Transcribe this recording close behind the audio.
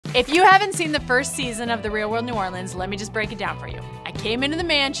If you haven't seen the first season of The Real World New Orleans, let me just break it down for you. I came into the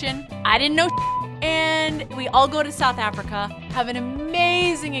mansion, I didn't know and we all go to South Africa, have an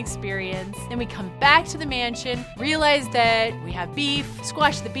amazing experience, then we come back to the mansion, realize that we have beef,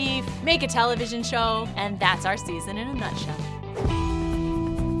 squash the beef, make a television show, and that's our season in a nutshell.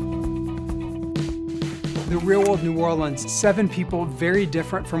 The Real World New Orleans, 7 people very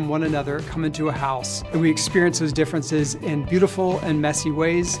different from one another come into a house, and we experience those differences in beautiful and messy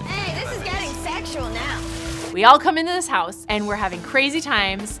ways. Hey, this is getting sexual now. We all come into this house and we're having crazy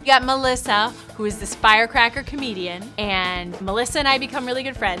times. We got Melissa, who is this firecracker comedian, and Melissa and I become really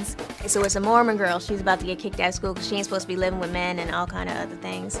good friends. So it's a Mormon girl. She's about to get kicked out of school because she ain't supposed to be living with men and all kind of other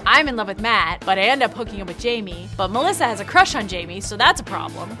things. I'm in love with Matt, but I end up hooking up with Jamie. But Melissa has a crush on Jamie, so that's a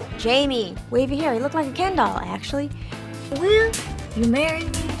problem. Jamie, wavy hair. You look like a Ken doll, actually. Will you marry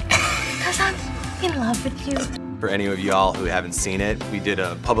me? Because I'm in love with you. For any of y'all who haven't seen it, we did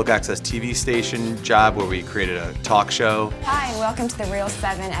a public access TV station job where we created a talk show. Hi, welcome to The Real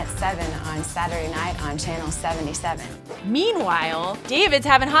 7 at 7 on Saturday night on Channel 77. Meanwhile, David's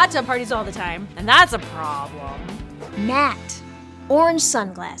having hot tub parties all the time, and that's a problem. Matt, orange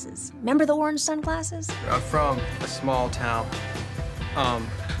sunglasses. Remember the orange sunglasses? I'm from a small town,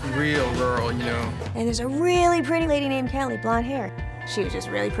 real rural, you know. And there's a really pretty lady named Kelly, blonde hair. She was just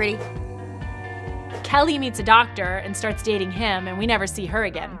really pretty. Kelly meets a doctor and starts dating him, and we never see her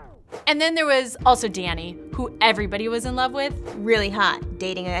again. And then there was also Danny, who everybody was in love with. Really hot,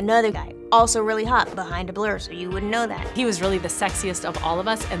 dating another guy. Also really hot, behind a blur, so you wouldn't know that. He was really the sexiest of all of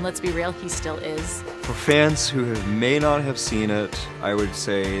us, and let's be real, he still is. For fans who may not have seen it, I would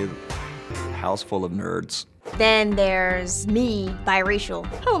say house full of nerds. Then there's me, biracial.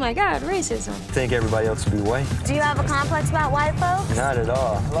 Oh my God, racism. I think everybody else would be white. Do you have a complex about white folks? Not at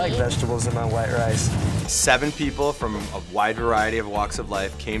all. I like vegetables in my white rice. 7 people from a wide variety of walks of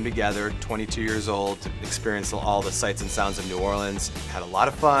life came together, 22 years old, to experience all the sights and sounds of New Orleans. Had a lot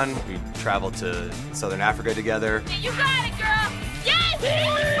of fun. We traveled to Southern Africa together. You got it, girl! Yes!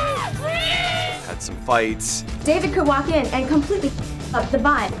 Had some fights. David could walk in and completely up the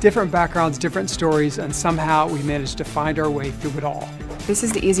vibe. Different backgrounds, different stories, and somehow we managed to find our way through it all. This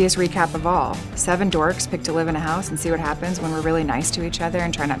is the easiest recap of all. 7 dorks pick to live in a house and see what happens when we're really nice to each other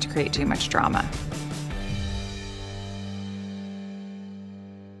and try not to create too much drama.